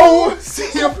 Hello.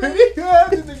 See your pretty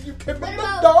head and then you came in What the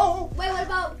about? door. Wait, what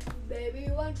about? Baby,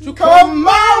 won't you You come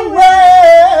my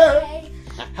way.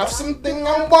 I have something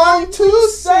I want to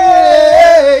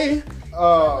say.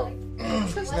 What the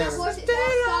horse is all stop,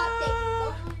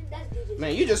 they that's DJ.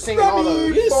 Man, you just singing all the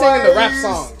you just singing the rap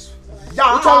songs.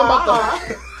 Yeah. We're talking about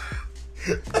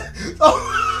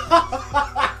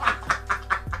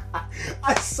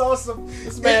I saw some.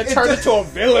 this man turned into a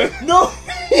villain. No,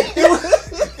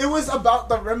 it was about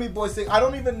the Remy Boys thing. I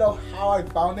don't even know how I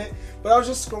found it, but I was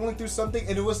just scrolling through something,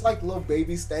 and it was like Lil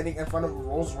Baby standing in front of a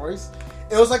Rolls Royce.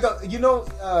 It was like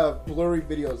blurry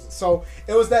videos. So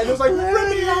it was that. It was like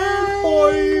Remy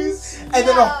Boys, and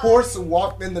then a horse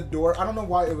walked in the door. I don't know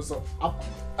why it was so.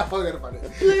 I forgot about it.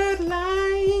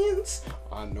 Bloodlines.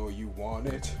 I know you want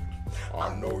it.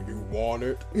 I know you want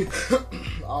it.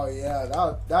 Oh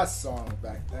yeah, that song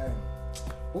back then.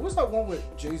 What was that one with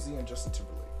Jay-Z and Justin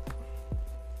Timberlake?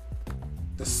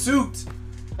 The Suit.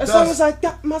 As long as I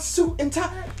got my suit and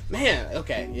tie. Man,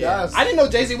 okay, yeah. Yes. I didn't know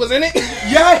Jay-Z was in it.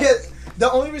 Yeah, The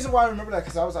only reason why I remember that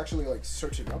because I was actually like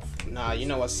searching up. Nah, you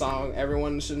know what song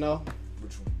everyone should know?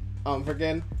 Which one?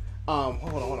 Freaking.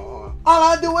 Hold on.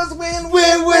 All I do is win,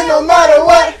 no matter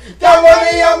what. Got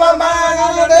money on my mind,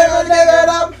 I'll never give it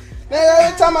up.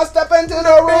 Every time I step into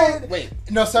the room. Wait.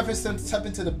 No, step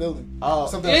into the building. Oh,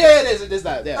 something. Yeah, it is. It is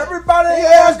that. Yeah. Everybody,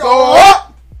 Let's go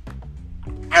up.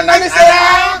 And then sit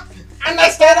down. And then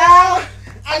sit down.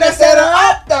 And then sit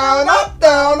up, down, up,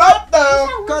 down, up,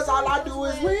 down. Cause all I do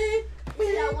is win.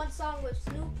 That one song with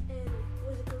Snoop and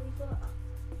was it Khalifa?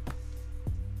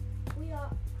 We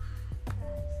are.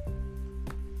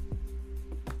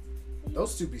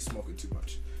 Those two be smoking too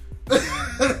much. I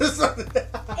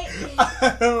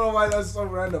don't know why that's so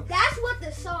random. That's what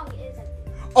the song is. I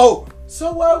think. Oh,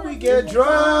 so what we get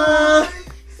drunk.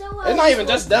 So, It's not even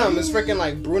just them. It's freaking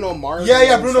like Bruno Mars. Yeah,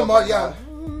 and Bruno stuff Mars. like Yeah. that.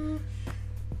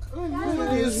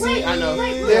 I know.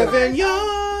 Wait. Living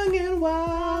young and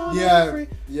wild. Yeah, And free.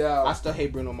 yeah. I still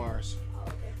hate Bruno Mars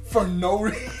For no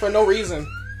reason. for no reason.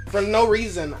 For no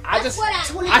reason. I That's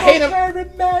just. what I hate him.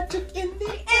 Magic in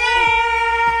the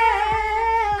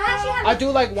I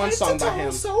do like one song by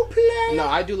him. So plain. No,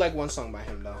 I do like one song by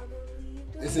him though.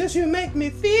 Is Since it? you make me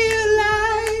feel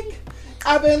like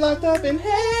I've been locked up in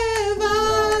heaven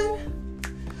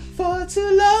for too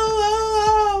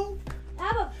long. I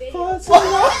have a big. For too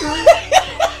long.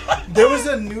 There was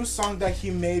a new song that he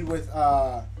made with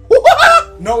no,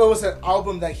 it was an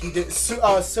album that he did.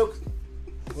 Silk.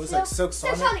 It was like Silk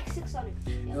Sonic. Silk Sonic.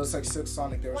 It was like Silk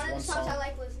Sonic. There was One of one the songs I song.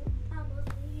 like was I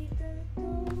Believe That the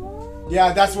World.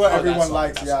 Yeah, that's what Oh, that everyone song,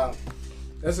 likes. that Yeah, song.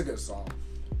 that's a good song.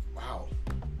 Wow,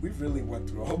 we really went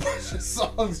through a whole bunch of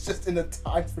songs just in a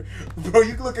time. Bro,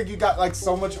 you look like you got like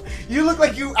so much. You look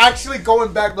like you actually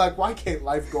going back. Like, why can't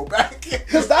life go back?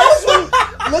 Because that was when.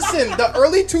 Listen, the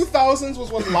early 2000s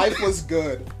was when life was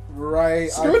good. Right.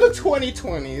 Screw the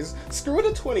 2020s. Screw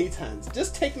the 2010s.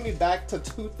 Just take me back to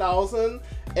 2000,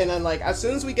 and then like as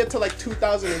soon as we get to like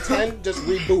 2010, just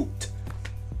reboot.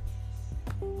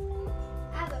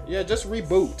 I have a Yeah, just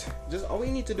reboot. Just all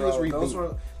we need to do is reboot. Those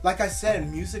were, like I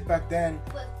said, music back then.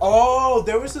 But- Oh,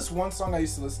 there was this one song I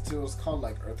used to listen to. It was called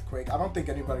like Earthquake. I don't think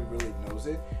anybody really knows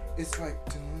it. It's like,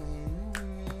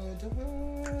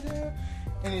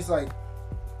 and he's like,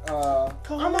 I'm a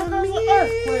on me.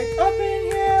 earthquake up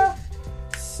in here.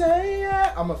 Say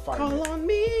yeah. I'm gonna find Call it. on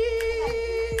me.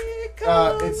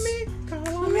 Call on it's- me.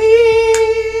 Call on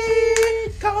me.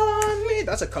 Call on me.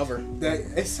 That's a cover.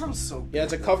 It sounds so good. Yeah,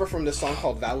 it's a cover from this song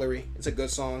called Valerie. It's a good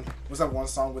song. Was that one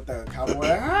song with the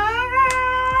cowboy?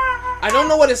 I don't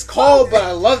know what it's called, but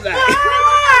I love that.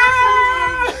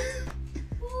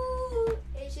 Ooh,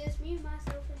 it's just me,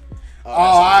 myself,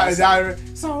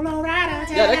 and Solo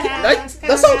rider. Yeah,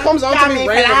 that song comes on to me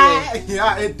randomly.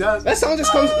 Yeah, it does. That song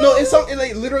just comes. No, it's something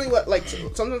like literally what like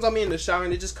sometimes I'm in the shower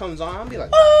and it just comes on. I'll be like,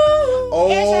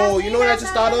 oh, you know what I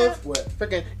just thought of? What?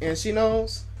 Freaking, and she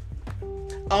knows.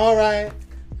 All right.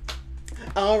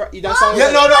 That song.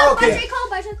 Yeah, no, By okay. J. Cole,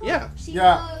 by J. Cole. Yeah. She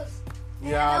Yeah. knows.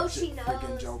 Yeah, I know she knows.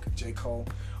 freaking joke, J. Cole.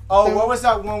 Oh, what was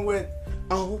that one with?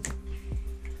 Oh,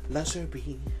 let her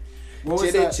be. What was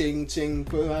Chitty that? ching ching,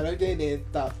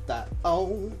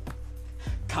 oh,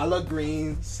 collard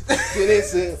greens. What's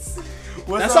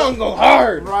That song go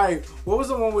hard. Right. What was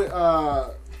the one with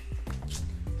the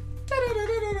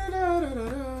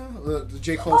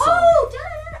J. Cole song?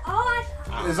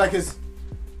 It's like his.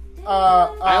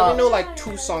 I only know like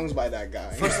 2 songs by that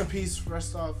guy. First in peace,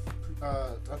 rest off,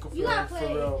 Uncle You Phil, gotta for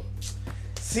play. real.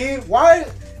 See, why?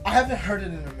 I haven't heard it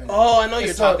in a minute. Oh, I know you're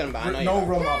It's talking about. I know No you're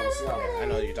role talking models. about. Yeah. I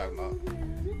know what you're talking about.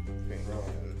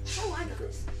 Oh, I know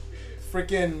this.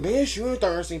 Freaking. Miss you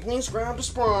thirsty, please grab the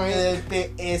Sprite.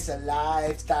 It's a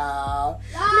lifestyle.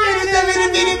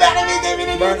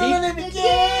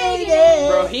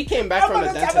 Bro, he came back from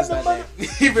the dentist that day.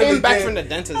 He really Came back did. from the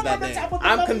dentist that day.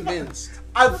 I'm convinced.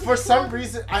 For some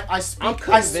reason, I speak I'm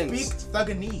convinced.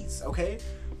 Thuganese, okay?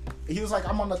 He was like,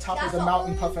 I'm on the top of That's the the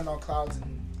mountain only- puffing on clouds,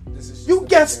 and this is just You the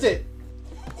guessed beginning.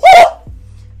 it.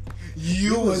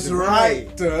 You was was right.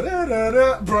 right.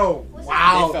 Da-da-da-da. Bro, Was it-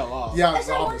 wow. It fell off. Yeah, Is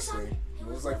that one obviously. song? It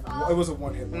was like, it was a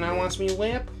one hit. Now wants me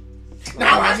whip.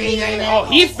 Oh,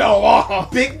 he fell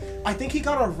off. Big. I think he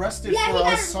got arrested Yeah, for he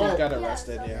got assault. He got Yeah,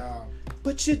 arrested, so- yeah. Yeah.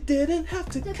 But you didn't have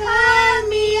to To cut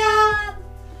me out. up.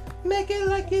 Make it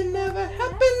like it never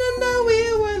happened and that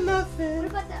we were What nothing.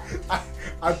 about that?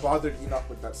 I bothered Enoch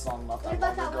with that song not What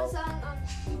that about long that one ago. song?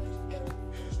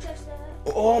 Just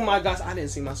Oh my gosh, I didn't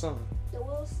sing my song. the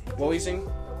Will. What we sing? The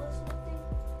Will Smith thing.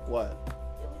 What?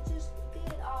 It was just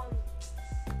good. It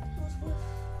was with.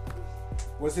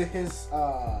 Was it his?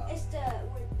 It's the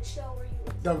the show where you.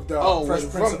 Oh, Fresh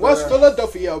Prince from of West Bel-Air.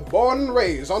 Philadelphia, born and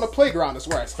raised on the playground is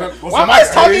where I spent. Most Why of am my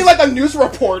I talking days- like a news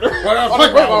reporter? on On the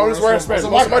the playground is where I most spent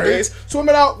of most of my my days.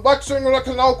 Swimming out, waxing like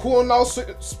an all cool and all.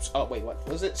 Oh wait, what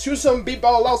was it? Shoot some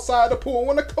b-ball outside the pool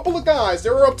when a couple of guys they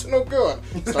were up to no good.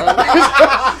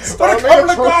 Started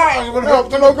making up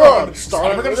to no good.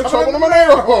 Started making trouble in my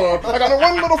neighborhood. I got in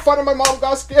one little fight and my mom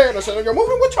got scared. I said, "You're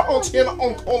moving with your auntie and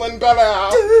uncle in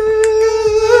Bel-Air."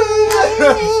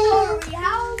 Story,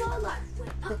 how my life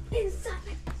went up inside.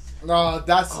 No,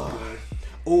 that's good.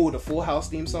 Oh, the Full House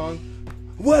theme song.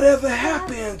 Whatever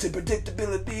happened to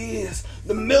predictability?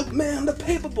 The milkman, the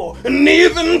paperboy, and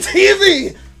even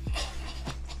TV.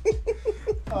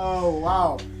 Oh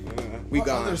wow. We What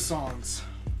gone. other songs?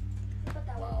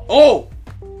 Wow. Oh,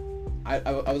 I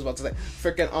was about to say,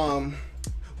 freaking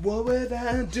what would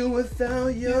I do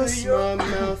without your smart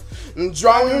mouth?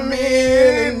 Drawing me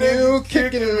in and you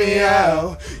kicking me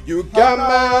out. You got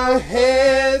my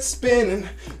head spinning.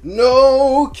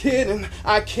 No kidding,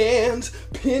 I can't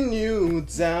pin you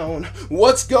down.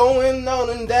 What's going on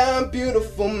in that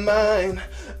beautiful mind?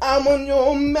 I'm on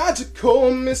your magical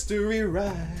mystery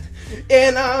ride.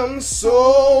 And I'm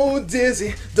so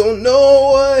dizzy, don't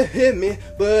know what hit me,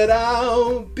 but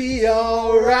I'll be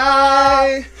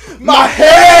alright. My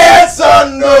head's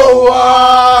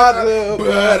underwater,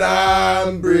 but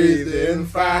I'm breathing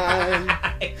fine.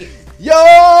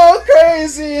 You're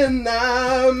crazy and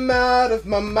I'm out of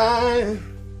my mind.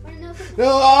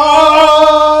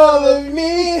 All of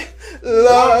me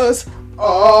loves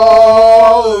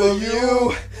all of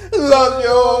you. Love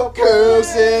your curves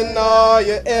and all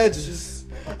your edges,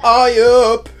 all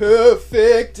your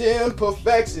perfect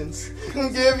imperfections.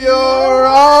 Give your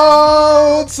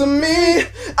all to me,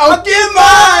 I'll give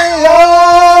my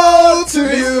all to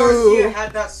Miss Garcia you.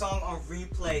 had that song on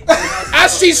replay.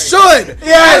 As she should,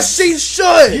 as she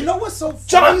should. You know what's so funny?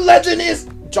 John Legend is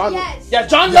John. Yes. Yeah,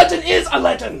 John Legend is a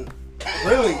legend.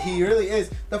 Really, he really is.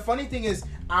 The funny thing is,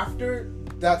 after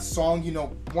that song,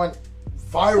 went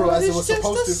viral as it was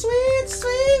supposed to. Sweet,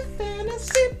 sweet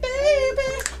fantasy, baby.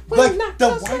 Like the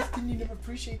wife didn't even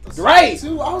appreciate the song Right.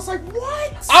 too. I was like,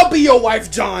 what? I'll be your wife,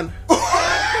 John. Oh,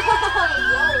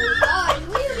 God.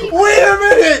 Wait a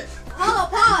minute! Hold on,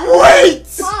 pause. Wait!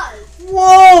 Pause.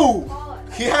 Whoa!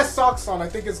 Pause. He has socks on. I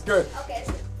think it's good. Okay.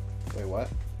 Wait, what?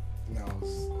 No.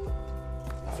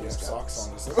 He has socks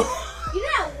on. So. You know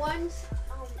that once,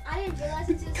 I didn't realize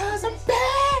it until Cause I'm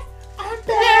bad. I'm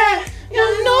bad.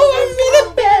 You know I'm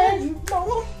really bad. You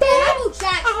know I'm bad. Michael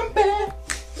Jackson. I'm bad.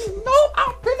 You know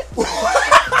I'm really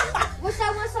What's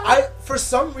that one song? For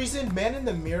some reason, Man in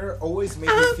the Mirror always made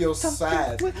me I'm feel talking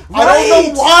sad. with- I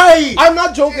don't know why. I'm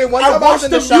not joking. One I time watched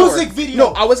in the the shower. music video. No,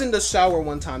 I was in the shower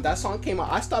one time. That song came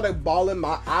out. I started bawling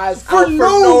my eyes for out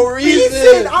no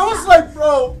reason. I was like,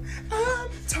 bro, I'm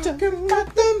talking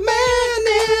about the man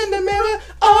in the mirror.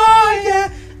 Oh yeah,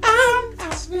 I'm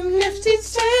asking if he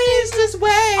changed his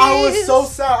ways. I was so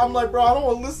sad. I'm like, bro, I don't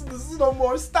want to listen to this no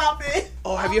more. Stop it.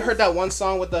 Oh, have you heard that one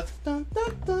song with the dun,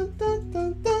 dun, dun, dun,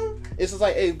 dun, dun? It's just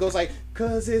like it goes like,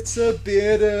 'cause it's a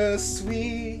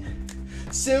bittersweet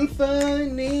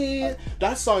symphony.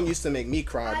 That song used to make me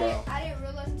cry, bro. I didn't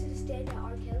realize until this day that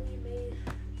R. Kelly made.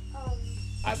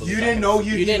 I believe You that. didn't know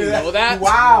You didn't know that?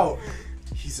 Wow.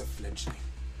 He's a fledgling.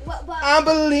 What? I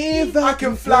believe I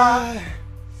can fly.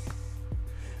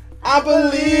 I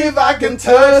believe I can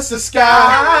touch the sky.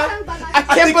 I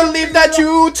can't believe that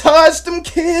you touched them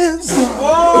kids.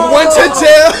 Went to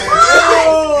jail.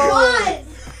 What?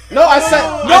 No, I said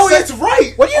No, I said, it's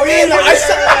right. what do you mean? yeah, I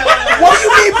said. What do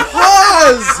you mean?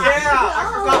 Pause. Yeah, I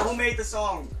forgot who made the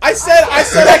song. I said. R.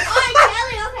 Kelly.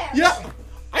 Okay. Yeah.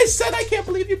 I said I can't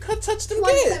believe you could touch them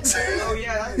kids. Oh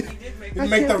yeah, he did make You it.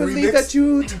 make I the can't believe remix. that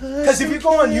you touched. Because if you them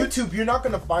go on kids. YouTube, you're not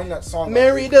gonna find that song.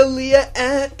 Married Aaliyah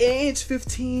at age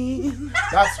 15.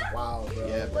 That's wild, bro.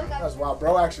 Yeah, bro. That's wild.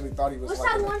 Bro actually thought he was What's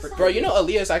like. that a one freak- song? Bro, you know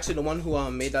Aaliyah is actually the one who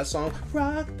made that song.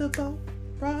 Rock the boat,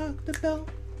 rock the boat,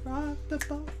 rock the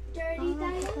boat. Dirty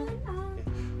Diana.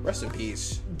 Rest in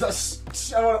peace.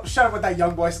 Shut up with that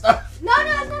young boy stuff. No,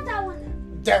 it's not that one.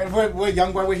 With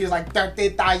young boy where he was like Dirty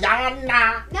Diana.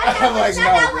 Not that I'm one. like, Not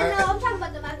that one. bro. No, I'm talking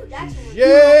about the Michael Jackson one.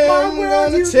 Yeah, Why I'm would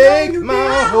gonna you take know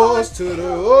my you horse to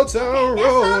the old town Okay, that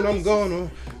road. song I'm is- gonna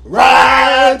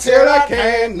ride till I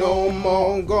can't no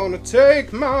more. I'm gonna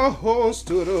take my horse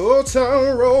to the old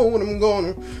town road. I'm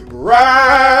gonna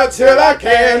ride till I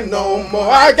can't no more.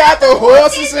 I got the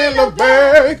horses in the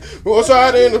back, horse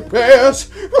right in the past,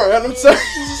 and I'm saying.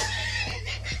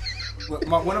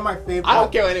 One of my favorite. I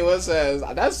don't care what anyone says.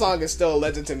 That song is still a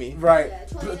legend to me. Right. Yeah,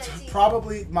 2019.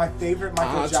 Probably my favorite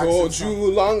Michael I Jackson told song.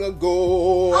 you long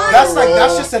ago.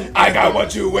 That's just an. I got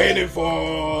what you waiting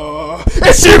for.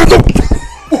 It's you.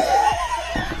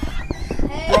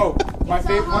 Hey, Bro, my it's a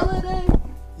favorite one. holiday.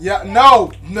 Yeah,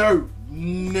 no.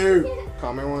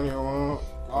 Call me when you want.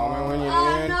 Call me when you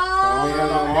Oh, need. no. Call me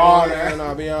Oh, and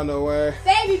I'll be on the way.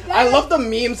 Baby, I love the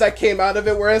memes that came out of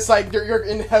it where it's like you're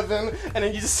in heaven and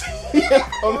then you just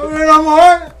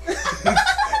Nah,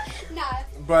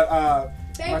 But my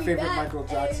Baby favorite back, Michael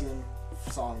hey. Jackson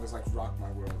song is like "Rock My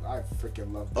World." I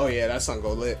freaking love Oh yeah, that song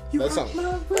go lit. That song.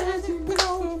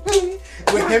 it.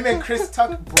 With him and Chris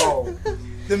Tucker, bro.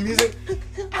 The music.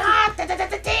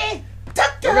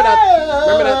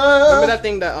 Remember that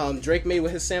thing that Drake made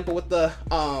with his sample with the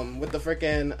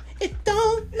freaking it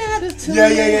don't matter to me.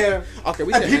 Yeah. Okay,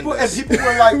 we And should people end this.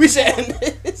 were like, we should end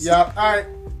this. yeah. All right.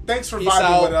 Thanks for Peace vibing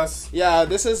out. with us. Yeah,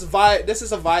 this is a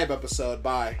vibe episode.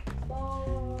 Bye.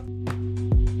 Bye.